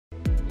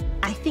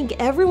think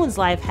everyone's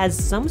life has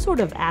some sort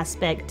of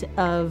aspect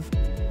of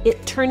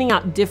it turning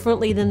out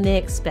differently than they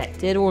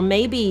expected, or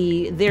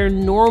maybe their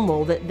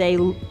normal that they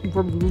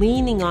were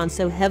leaning on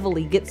so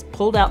heavily gets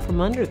pulled out from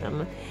under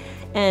them.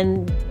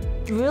 And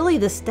really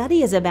the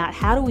study is about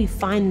how do we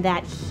find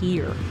that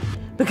here?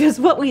 Because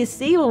what we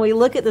see when we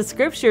look at the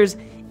scriptures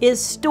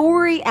is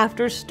story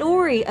after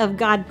story of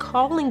God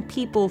calling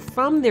people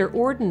from their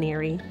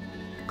ordinary,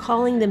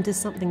 calling them to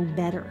something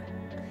better.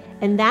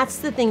 And that's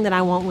the thing that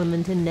I want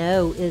women to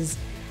know, is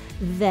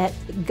that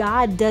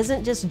God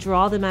doesn't just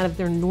draw them out of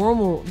their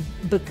normal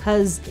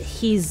because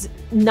he's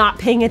not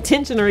paying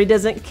attention or he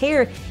doesn't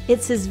care.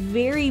 It's his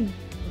very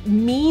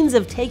means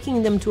of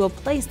taking them to a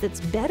place that's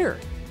better.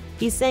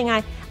 He's saying,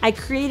 I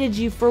created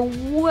you for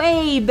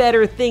way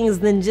better things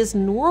than just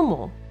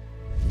normal.